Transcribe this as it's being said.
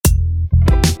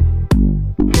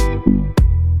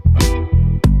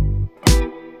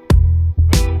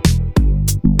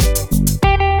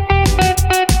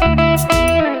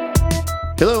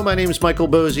my name is Michael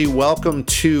Bosey. Welcome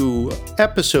to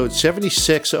episode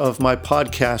 76 of my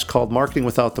podcast called Marketing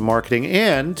Without the Marketing,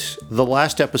 and the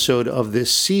last episode of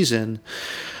this season.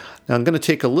 Now, I'm going to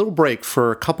take a little break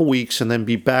for a couple weeks and then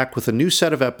be back with a new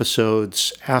set of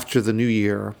episodes after the new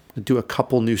year. I'll do a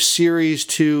couple new series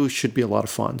too. Should be a lot of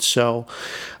fun. So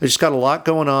I just got a lot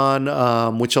going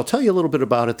on, which I'll tell you a little bit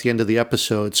about at the end of the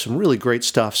episode. Some really great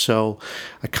stuff. So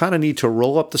I kind of need to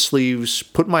roll up the sleeves,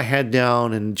 put my head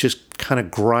down, and just kind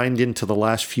of grind into the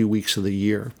last few weeks of the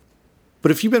year. But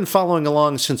if you've been following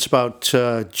along since about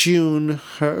June,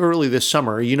 early this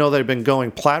summer, you know that I've been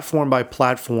going platform by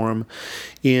platform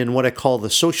in what I call the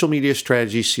social media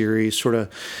strategy series, sort of,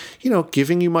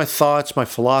 giving you my thoughts, my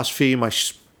philosophy, my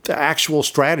actual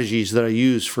strategies that I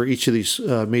use for each of these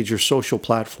major social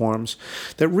platforms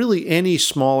that really any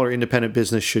small or independent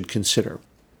business should consider.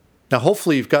 Now,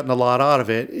 hopefully you've gotten a lot out of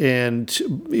it, and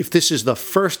if this is the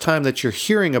first time that you're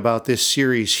hearing about this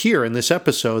series here in this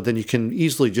episode, then you can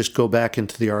easily just go back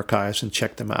into the archives and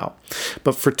check them out.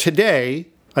 But for today,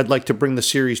 I'd like to bring the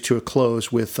series to a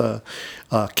close with a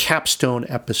capstone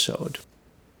episode.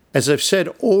 As I've said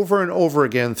over and over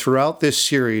again throughout this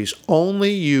series,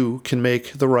 only you can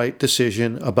make the right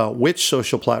decision about which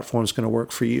social platform is going to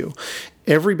work for you.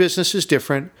 Every business is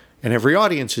different. And every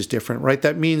audience is different, right?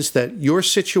 That means that your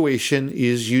situation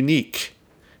is unique.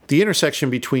 The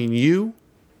intersection between you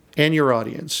and your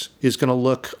audience is going to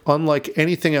look unlike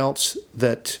anything else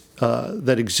that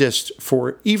exists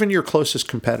for even your closest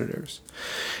competitors.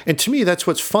 And to me, that's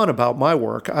what's fun about my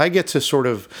work. I get to sort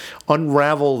of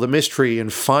unravel the mystery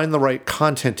and find the right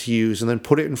content to use and then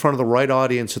put it in front of the right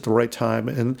audience at the right time.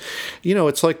 And,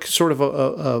 it's like sort of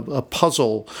a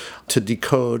puzzle to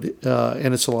decode,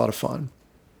 and it's a lot of fun.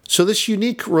 So this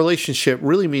unique relationship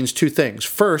really means two things.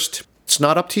 First, it's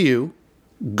not up to you.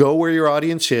 Go where your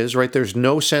audience is, right? There's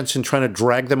no sense in trying to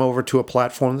drag them over to a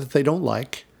platform that they don't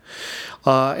like.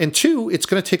 And two, it's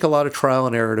going to take a lot of trial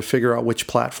and error to figure out which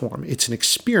platform. It's an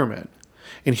experiment.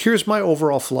 And here's my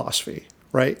overall philosophy,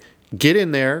 right? Get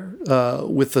in there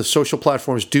with the social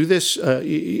platforms. Do this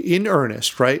in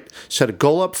earnest, right? Set a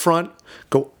goal up front.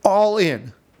 Go all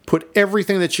in. Put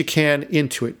everything that you can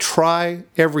into it. Try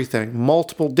everything,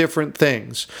 multiple different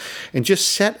things, and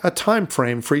just set a time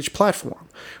frame for each platform.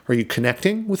 Are you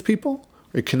connecting with people?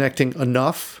 Are you connecting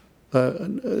enough?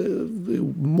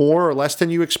 More or less than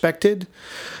you expected?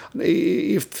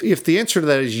 If the answer to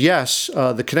that is yes,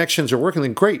 the connections are working,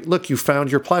 then great. Look, you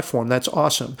found your platform. That's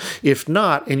awesome. If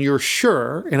not, and you're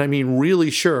sure, and I mean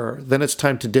really sure, then it's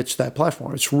time to ditch that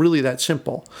platform. It's really that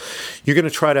simple. You're going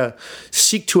to try to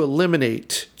seek to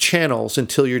eliminate channels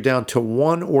until you're down to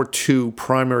one or two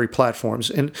primary platforms.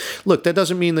 And look, that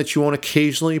doesn't mean that you won't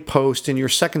occasionally post in your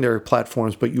secondary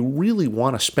platforms, but you really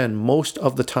want to spend most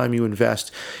of the time you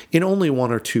invest in only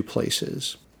one or two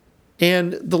places.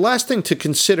 And the last thing to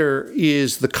consider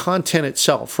is the content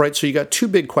itself, right? So you got two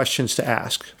big questions to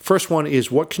ask. First one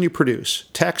is, what can you produce?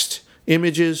 Text,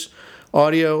 images,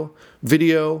 audio,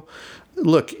 video.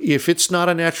 Look, if it's not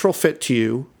a natural fit to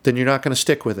you, then you're not going to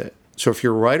stick with it. So if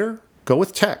you're a writer, go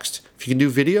with text. If you can do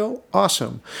video,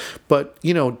 awesome. But,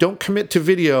 don't commit to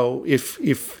video if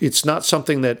it's not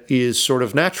something that is sort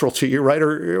of natural to you, right?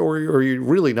 Or you're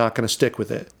really not going to stick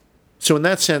with it. So in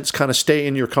that sense, kind of stay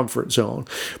in your comfort zone.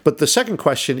 But the second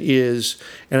question is,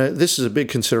 and this is a big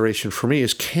consideration for me,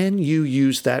 is can you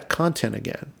use that content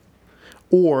again?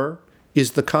 Or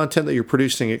is the content that you're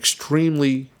producing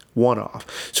extremely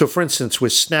one-off? So for instance,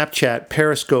 with Snapchat,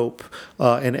 Periscope,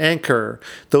 and Anchor,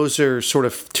 those are sort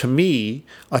of, to me,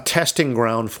 a testing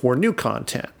ground for new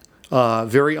content.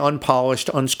 Very unpolished,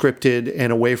 unscripted,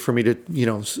 and a way for me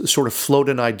to, sort of float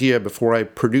an idea before I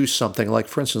produce something like,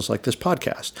 for instance, like this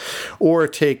podcast. Or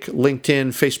take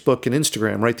LinkedIn, Facebook, and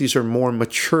Instagram, right? These are more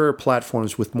mature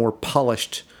platforms with more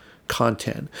polished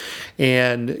content.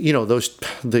 And,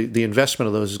 the investment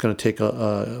of those is going to take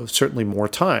certainly more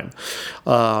time.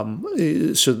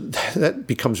 So that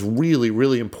becomes really,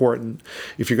 really important.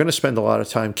 If you're going to spend a lot of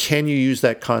time, can you use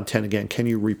that content again? Can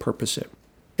you repurpose it?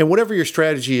 And whatever your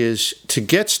strategy is, to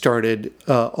get started,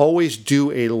 always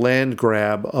do a land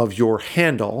grab of your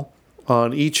handle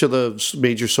on each of the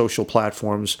major social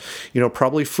platforms,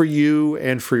 probably for you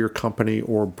and for your company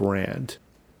or brand.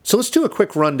 So let's do a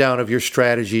quick rundown of your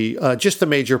strategy, just the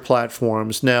major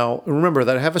platforms. Now, remember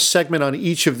that I have a segment on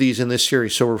each of these in this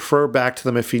series, so refer back to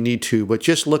them if you need to, but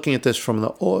just looking at this from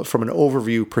an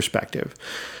overview perspective.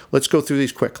 Let's go through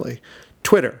these quickly.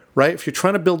 Twitter, right? If you're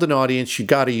trying to build an audience, you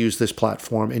got to use this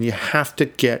platform, and you have to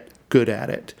get good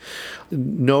at it.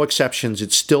 No exceptions.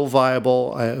 It's still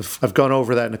viable. I've gone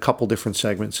over that in a couple different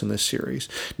segments in this series.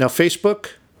 Now,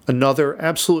 Facebook, Another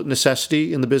absolute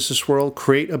necessity in the business world,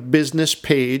 create a business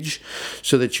page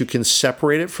so that you can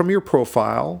separate it from your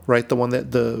profile, right? The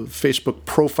Facebook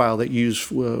profile that you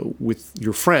use with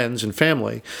your friends and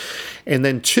family. And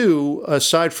then two,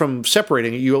 aside from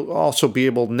separating it, you'll also be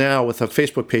able now with a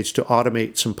Facebook page to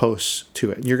automate some posts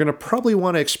to it. And you're going to probably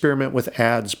want to experiment with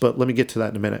ads, but let me get to that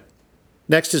in a minute.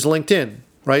 Next is LinkedIn,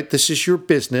 right? This is your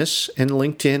business, and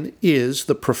LinkedIn is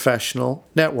the professional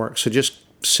network. So just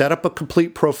set up a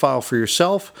complete profile for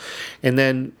yourself and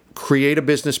then create a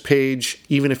business page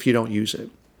even if you don't use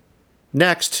it.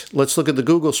 Next, let's look at the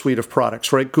Google suite of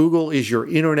products, right? Google is your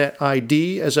internet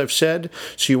ID, as I've said.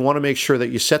 So you want to make sure that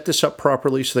you set this up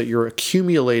properly so that you're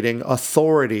accumulating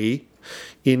authority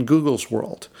in Google's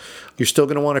world. You're still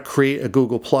going to want to create a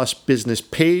Google Plus business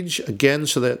page, again,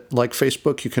 so that like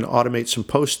Facebook, you can automate some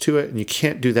posts to it, and you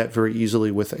can't do that very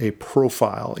easily with a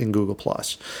profile in Google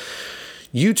Plus.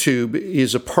 YouTube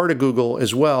is a part of Google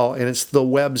as well, and it's the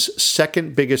web's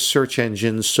second biggest search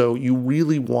engine, so you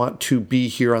really want to be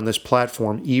here on this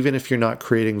platform, even if you're not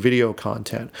creating video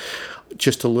content.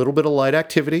 Just a little bit of light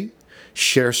activity,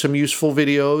 share some useful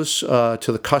videos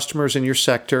to the customers in your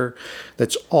sector.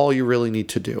 That's all you really need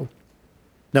to do.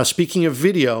 Now, speaking of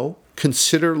video,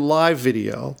 consider live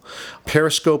video.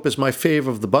 Periscope is my fave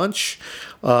of the bunch.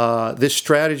 This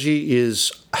strategy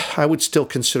is, I would still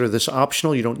consider this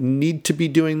optional. You don't need to be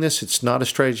doing this. It's not a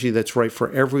strategy that's right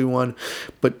for everyone.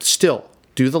 But still,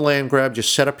 do the land grab.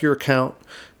 Just set up your account,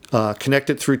 connect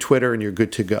it through Twitter, and you're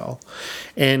good to go.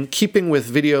 And keeping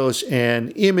with videos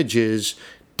and images,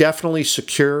 definitely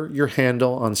secure your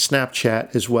handle on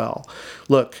Snapchat as well.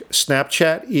 Look,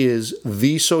 Snapchat is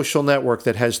the social network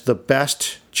that has the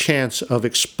best chance of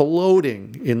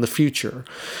exploding in the future.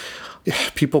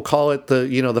 People call it the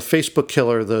Facebook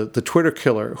killer, the Twitter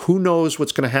killer. Who knows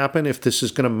what's going to happen if this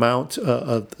is going to mount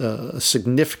a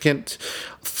significant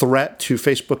threat to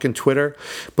Facebook and Twitter,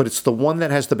 but it's the one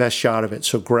that has the best shot of it.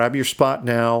 So grab your spot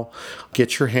now,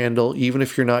 get your handle, even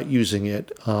if you're not using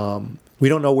it. We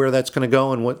don't know where that's going to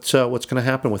go and what's going to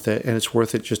happen with it, and it's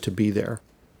worth it just to be there.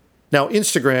 Now,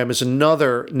 Instagram is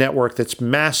another network that's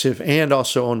massive and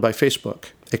also owned by Facebook.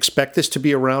 Expect this to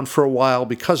be around for a while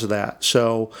because of that.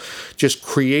 So just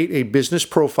create a business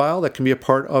profile that can be a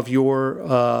part of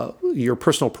your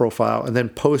personal profile, and then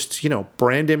post,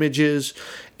 brand images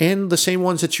and the same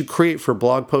ones that you create for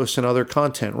blog posts and other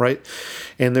content, right?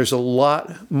 And there's a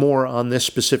lot more on this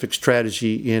specific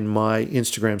strategy in my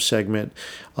Instagram segment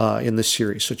in this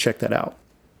series, so check that out.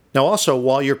 Now, also,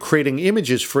 while you're creating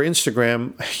images for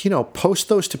Instagram, post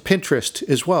those to Pinterest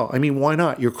as well. I mean, why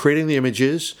not? You're creating the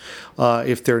images.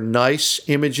 If they're nice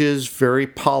images, very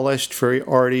polished, very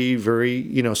arty,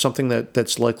 very, something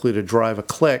that's likely to drive a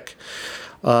click,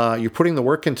 you're putting the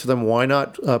work into them. Why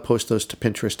not post those to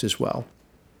Pinterest as well?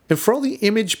 And for all the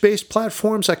image-based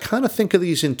platforms, I kind of think of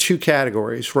these in two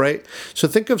categories, right? So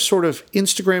think of sort of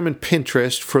Instagram and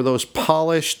Pinterest for those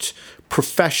polished,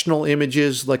 professional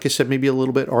images, like I said, maybe a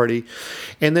little bit arty.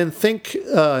 And then think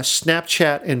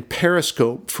Snapchat and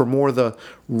Periscope for more the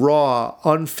raw,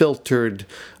 unfiltered,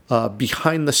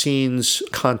 behind-the-scenes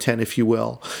content, if you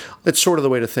will. That's sort of the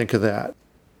way to think of that.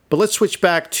 But let's switch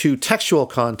back to textual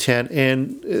content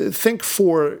and think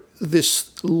for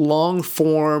this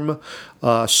long-form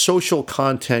social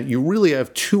content, you really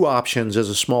have two options as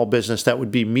a small business. That would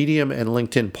be Medium and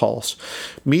LinkedIn Pulse.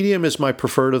 Medium is my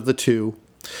preferred of the two.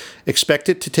 Expect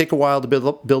it to take a while to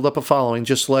build up a following,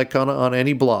 just like on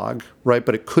any blog, right?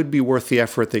 But it could be worth the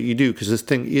effort that you do because this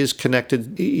thing is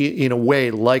connected in a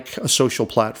way like a social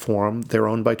platform. They're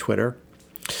owned by Twitter.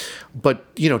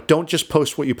 But, don't just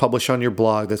post what you publish on your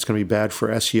blog. That's going to be bad for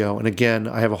SEO. And again,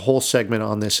 I have a whole segment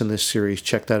on this in this series.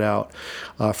 Check that out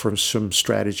for some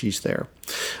strategies there.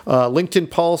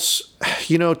 LinkedIn Pulse,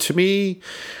 to me,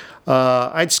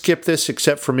 I'd skip this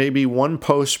except for maybe one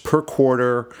post per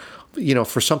quarter,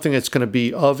 for something that's going to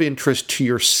be of interest to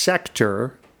your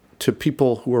sector, to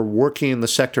people who are working in the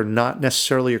sector, not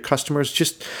necessarily your customers.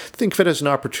 Just think of it as an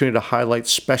opportunity to highlight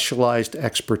specialized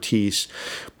expertise.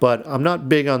 But I'm not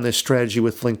big on this strategy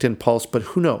with LinkedIn Pulse, but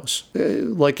who knows?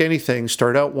 Like anything,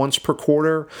 start out once per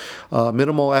quarter,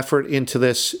 minimal effort into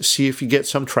this, see if you get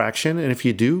some traction. And if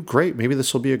you do, great. Maybe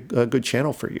this will be a good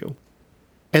channel for you.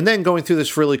 And then going through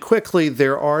this really quickly,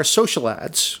 there are social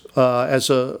ads as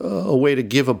a way to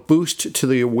give a boost to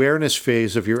the awareness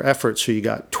phase of your efforts. So you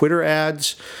got Twitter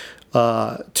ads.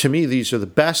 To me, these are the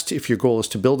best if your goal is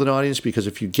to build an audience, because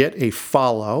if you get a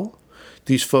follow,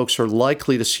 these folks are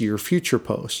likely to see your future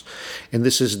posts. And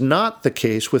this is not the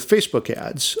case with Facebook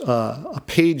ads. A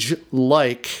page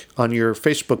like on your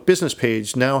Facebook business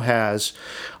page now has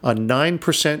a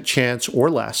 9% chance or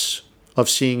less of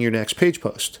seeing your next page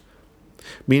post.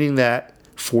 Meaning that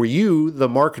for you, the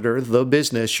marketer, the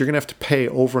business, you're going to have to pay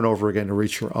over and over again to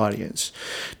reach your audience.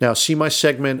 Now, see my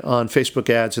segment on Facebook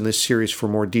ads in this series for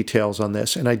more details on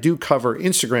this. And I do cover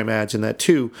Instagram ads in that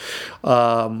too.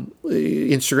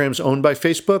 Instagram's owned by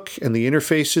Facebook, and the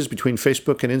interfaces between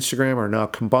Facebook and Instagram are now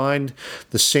combined.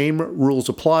 The same rules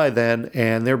apply then,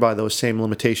 and thereby those same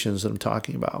limitations that I'm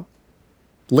talking about.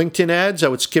 LinkedIn ads, I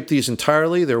would skip these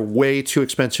entirely. They're way too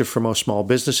expensive for most small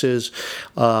businesses.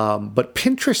 But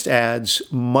Pinterest ads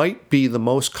might be the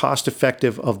most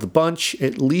cost-effective of the bunch.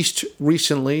 At least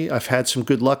recently, I've had some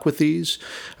good luck with these.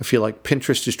 I feel like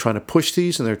Pinterest is trying to push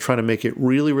these, and they're trying to make it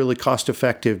really, really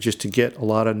cost-effective just to get a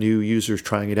lot of new users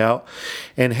trying it out.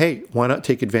 And hey, why not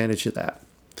take advantage of that?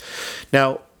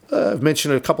 Now, I've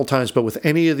mentioned it a couple times, but with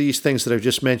any of these things that I've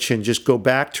just mentioned, just go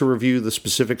back to review the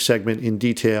specific segment in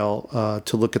detail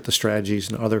to look at the strategies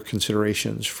and other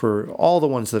considerations for all the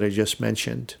ones that I just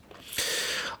mentioned.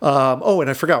 And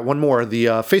I forgot one more, the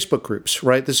Facebook groups,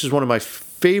 right? This is one of my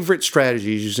favorite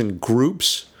strategies, using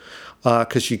groups,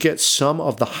 because you get some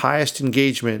of the highest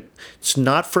engagement. It's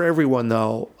not for everyone,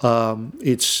 though.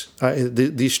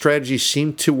 These strategies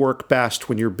seem to work best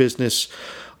when your business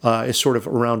is sort of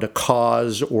around a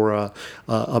cause or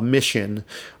a mission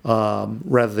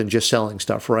rather than just selling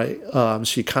stuff, right? So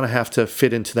you kind of have to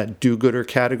fit into that do-gooder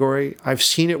category. I've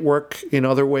seen it work in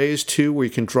other ways too, where you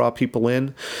can draw people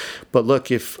in. But look,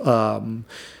 if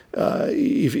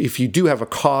you do have a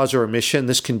cause or a mission,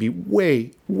 this can be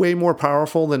way, way more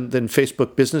powerful than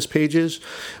Facebook business pages.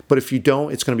 But if you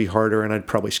don't, it's going to be harder, and I'd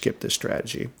probably skip this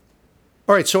strategy.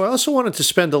 All right, so I also wanted to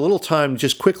spend a little time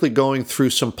just quickly going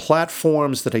through some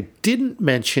platforms that I didn't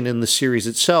mention in the series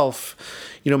itself.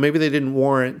 Maybe they didn't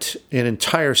warrant an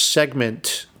entire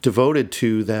segment devoted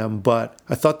to them, but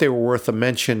I thought they were worth a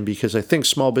mention because I think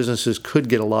small businesses could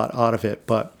get a lot out of it.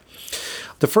 But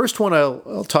the first one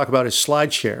I'll talk about is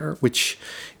SlideShare, which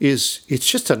it's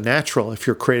just a natural if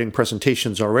you're creating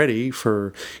presentations already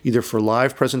for either for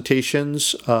live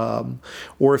presentations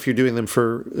or if you're doing them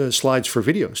for slides for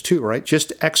videos too, right?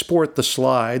 Just export the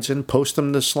slides and post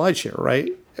them to SlideShare,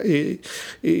 right?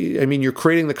 I mean, you're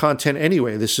creating the content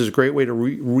anyway. This is a great way to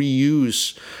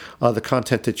reuse the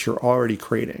content that you're already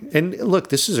creating. And look,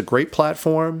 this is a great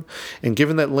platform, and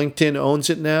given that LinkedIn owns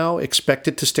it now, expect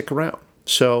it to stick around.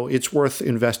 So it's worth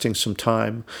investing some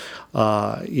time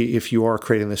if you are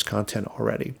creating this content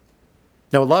already.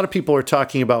 Now, a lot of people are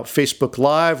talking about Facebook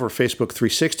Live or Facebook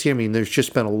 360. I mean, there's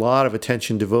just been a lot of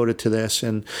attention devoted to this.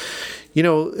 And,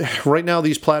 right now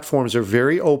these platforms are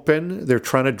very open. They're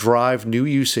trying to drive new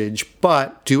usage,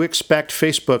 but do expect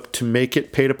Facebook to make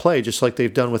it pay to play, just like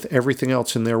they've done with everything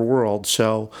else in their world.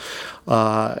 So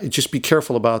just be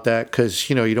careful about that, because,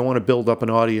 you don't want to build up an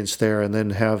audience there and then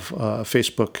have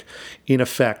Facebook, in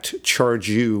effect, charge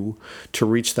you to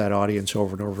reach that audience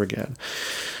over and over again.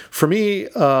 For me,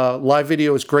 live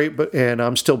video is great, and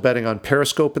I'm still betting on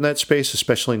Periscope in that space,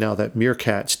 especially now that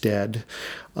Meerkat's dead.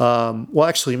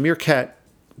 Actually, Meerkat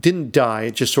didn't die.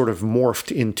 It just sort of morphed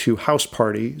into House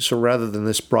Party. So rather than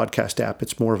this broadcast app,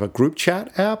 it's more of a group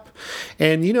chat app.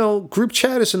 And, group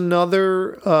chat is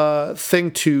another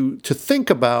thing to think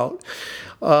about.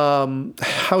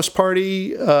 House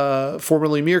Party,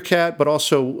 formerly Meerkat, but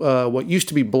also what used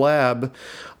to be Blab,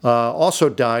 also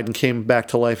died and came back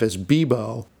to life as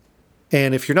Bebo.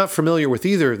 And if you're not familiar with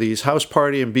either of these, House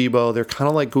Party and Bebo, they're kind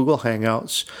of like Google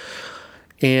Hangouts.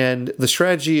 And the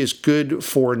strategy is good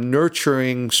for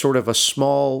nurturing sort of a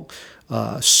small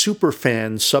super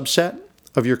fan subset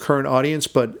of your current audience.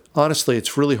 But honestly,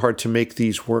 it's really hard to make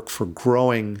these work for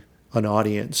growing an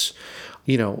audience.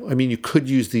 You could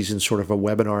use these in sort of a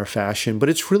webinar fashion, but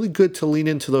it's really good to lean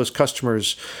into those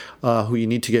customers who you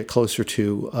need to get closer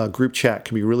to. Group chat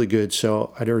can be really good,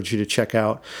 so I'd urge you to check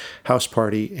out House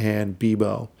Party and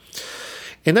Bebo.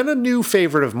 And then a new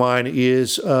favorite of mine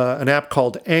is an app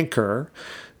called Anchor.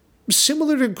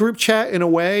 Similar to group chat in a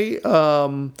way.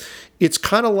 It's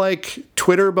kind of like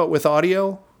Twitter, but with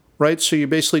audio, right? So you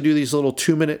basically do these little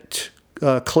 2-minute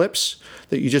clips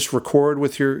that you just record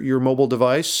with your mobile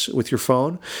device, with your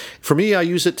phone. For me, I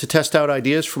use it to test out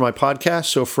ideas for my podcast.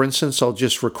 So for instance, I'll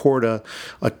just record a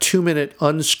 2-minute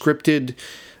unscripted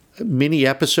mini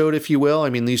episode, if you will. I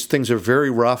mean, these things are very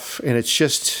rough, and it's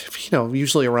just,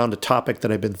 usually around a topic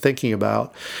that I've been thinking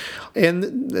about.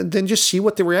 And then just see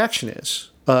what the reaction is.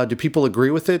 Do people agree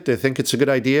with it? Do they think it's a good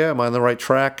idea? Am I on the right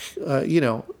track? I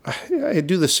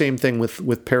do the same thing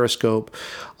with Periscope.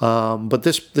 But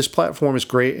this platform is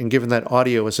great, and given that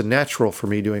audio is a natural for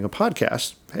me doing a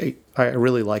podcast, hey, I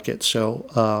really like it.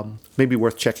 So maybe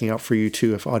worth checking out for you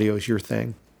too if audio is your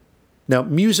thing. Now,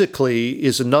 Musical.ly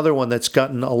is another one that's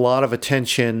gotten a lot of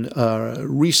attention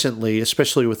recently,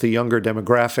 especially with the younger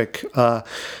demographic.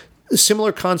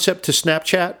 Similar concept to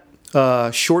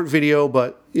Snapchat, short video,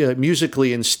 but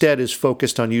Musical.ly instead is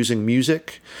focused on using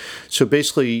music. So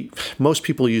basically, most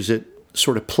people use it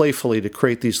sort of playfully to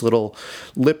create these little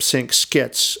lip sync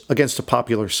skits against a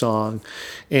popular song.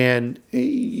 And,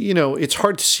 it's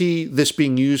hard to see this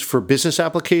being used for business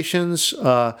applications.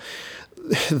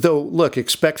 Though, look,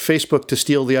 expect Facebook to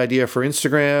steal the idea for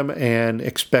Instagram and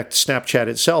expect Snapchat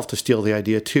itself to steal the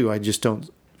idea too. I just don't,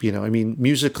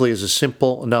 Musical.ly is a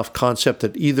simple enough concept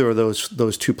that either of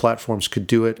those two platforms could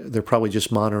do it. They're probably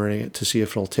just monitoring it to see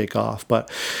if it'll take off. But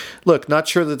look, not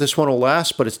sure that this one will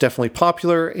last, but it's definitely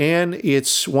popular, and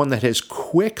it's one that has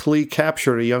quickly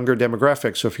captured a younger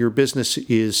demographic. So if your business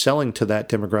is selling to that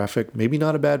demographic, maybe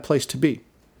not a bad place to be.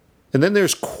 And then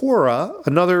there's Quora,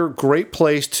 another great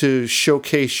place to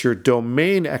showcase your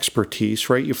domain expertise,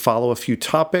 right? You follow a few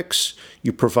topics,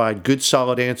 you provide good,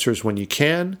 solid answers when you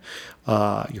can,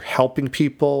 you're helping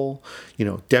people,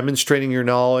 demonstrating your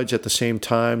knowledge at the same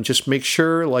time. Just make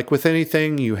sure, like with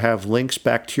anything, you have links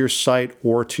back to your site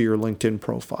or to your LinkedIn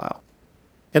profile.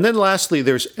 And then lastly,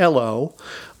 there's Ello,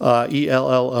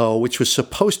 ELLO, which was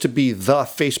supposed to be the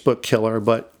Facebook killer,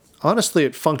 but honestly,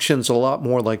 it functions a lot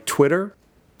more like Twitter.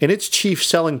 And its chief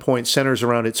selling point centers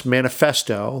around its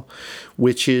manifesto,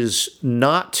 which is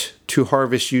not to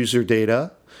harvest user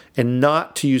data and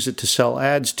not to use it to sell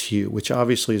ads to you, which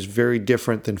obviously is very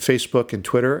different than Facebook and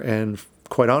Twitter and,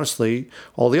 quite honestly,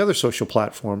 all the other social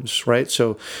platforms, right?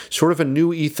 So sort of a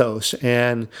new ethos.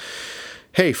 And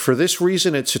hey, for this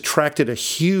reason, it's attracted a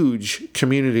huge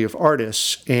community of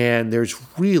artists, and there's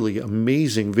really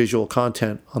amazing visual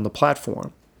content on the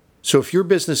platform. So if your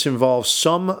business involves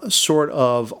some sort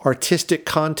of artistic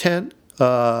content,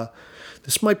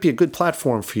 this might be a good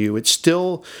platform for you. It's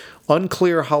still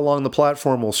unclear how long the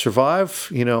platform will survive,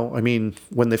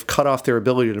 when they've cut off their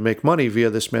ability to make money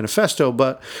via this manifesto.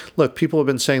 But look, people have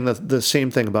been saying the same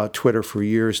thing about Twitter for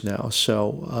years now.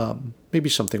 So maybe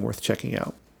something worth checking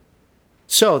out.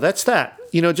 So that's that.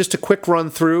 Just a quick run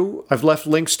through. I've left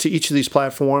links to each of these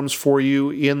platforms for you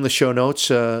in the show notes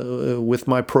with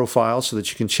my profile so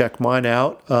that you can check mine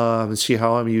out and see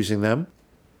how I'm using them.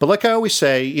 But like I always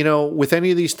say, with any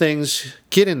of these things,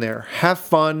 get in there, have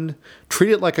fun,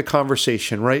 treat it like a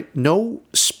conversation, right? No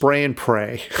spray and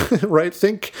pray, right?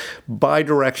 Think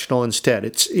bi-directional instead.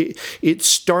 It's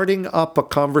starting up a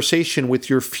conversation with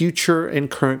your future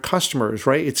and current customers,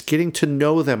 right? It's getting to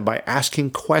know them by asking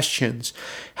questions,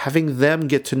 having them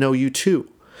get to know you too.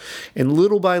 And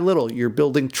little by little, you're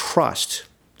building trust,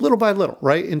 little by little,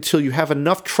 right? Until you have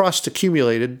enough trust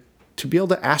accumulated to be able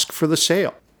to ask for the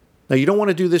sale. Now, you don't want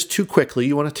to do this too quickly.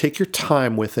 You want to take your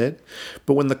time with it.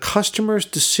 But when the customer's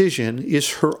decision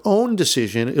is her own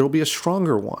decision, it'll be a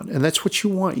stronger one. And that's what you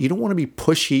want. You don't want to be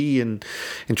pushy and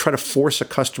try to force a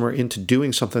customer into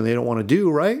doing something they don't want to do,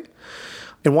 right?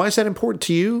 And why is that important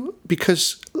to you?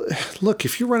 Because, look,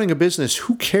 if you're running a business,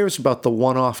 who cares about the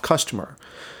one-off customer?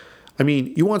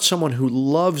 You want someone who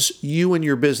loves you and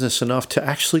your business enough to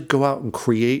actually go out and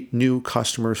create new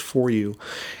customers for you.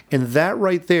 And that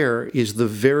right there is the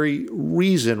very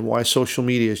reason why social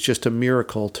media is just a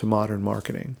miracle to modern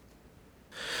marketing.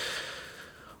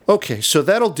 Okay, so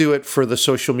that'll do it for the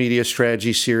social media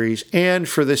strategy series and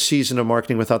for this season of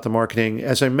Marketing Without the Marketing.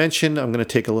 As I mentioned, I'm going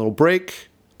to take a little break,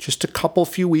 just a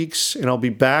few weeks, and I'll be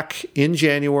back in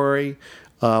January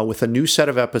with a new set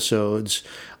of episodes.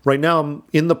 Right now, I'm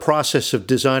in the process of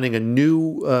designing a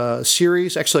new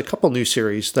series, actually a couple new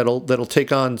series that'll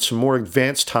take on some more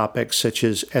advanced topics such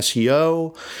as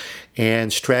SEO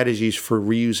and strategies for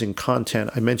reusing content.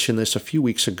 I mentioned this a few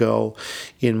weeks ago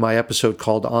in my episode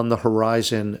called On the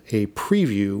Horizon, a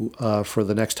preview for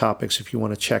the next topics. If you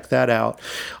want to check that out,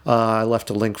 I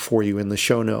left a link for you in the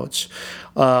show notes.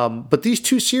 But these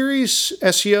two series,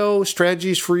 SEO,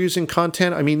 strategies for using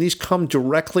content, these come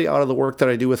directly out of the work that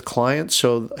I do with clients.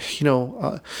 So,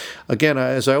 again,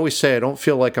 as I always say, I don't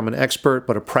feel like I'm an expert,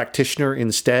 but a practitioner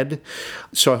instead.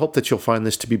 So I hope that you'll find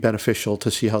this to be beneficial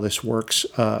to see how this works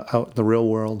out in the real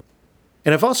world.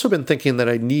 And I've also been thinking that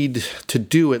I need to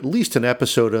do at least an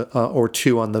episode or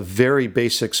two on the very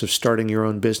basics of starting your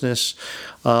own business.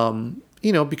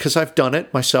 Because I've done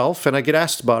it myself and I get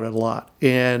asked about it a lot.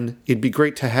 And it'd be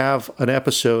great to have an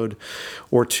episode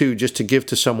or two just to give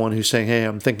to someone who's saying, hey,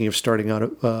 I'm thinking of starting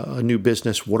out a new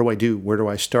business. What do I do? Where do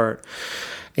I start?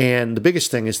 And the biggest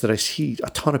thing is that I see a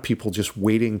ton of people just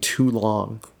waiting too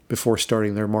long before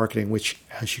starting their marketing, which,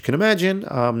 as you can imagine,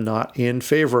 I'm not in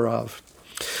favor of.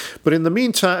 But in the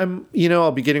meantime,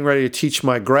 I'll be getting ready to teach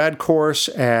my grad course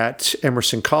at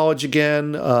Emerson College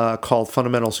again, called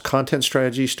Fundamentals of Content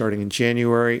Strategy, starting in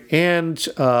January. And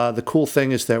the cool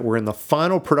thing is that we're in the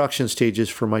final production stages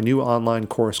for my new online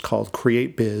course called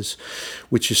Create Biz,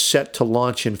 which is set to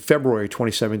launch in February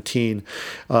 2017.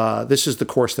 This is the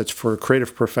course that's for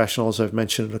creative professionals. I've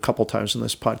mentioned it a couple times in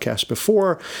this podcast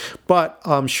before, but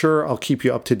I'm sure I'll keep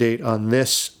you up to date on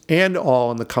this and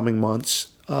all in the coming months.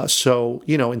 So,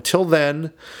 until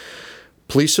then,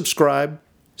 please subscribe,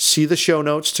 see the show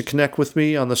notes to connect with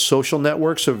me on the social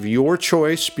networks of your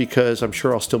choice, because I'm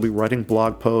sure I'll still be writing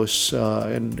blog posts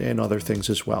and other things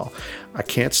as well. I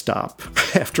can't stop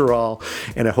after all,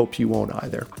 and I hope you won't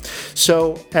either.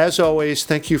 So, as always,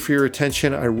 thank you for your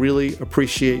attention. I really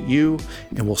appreciate you,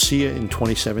 and we'll see you in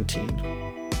 2017.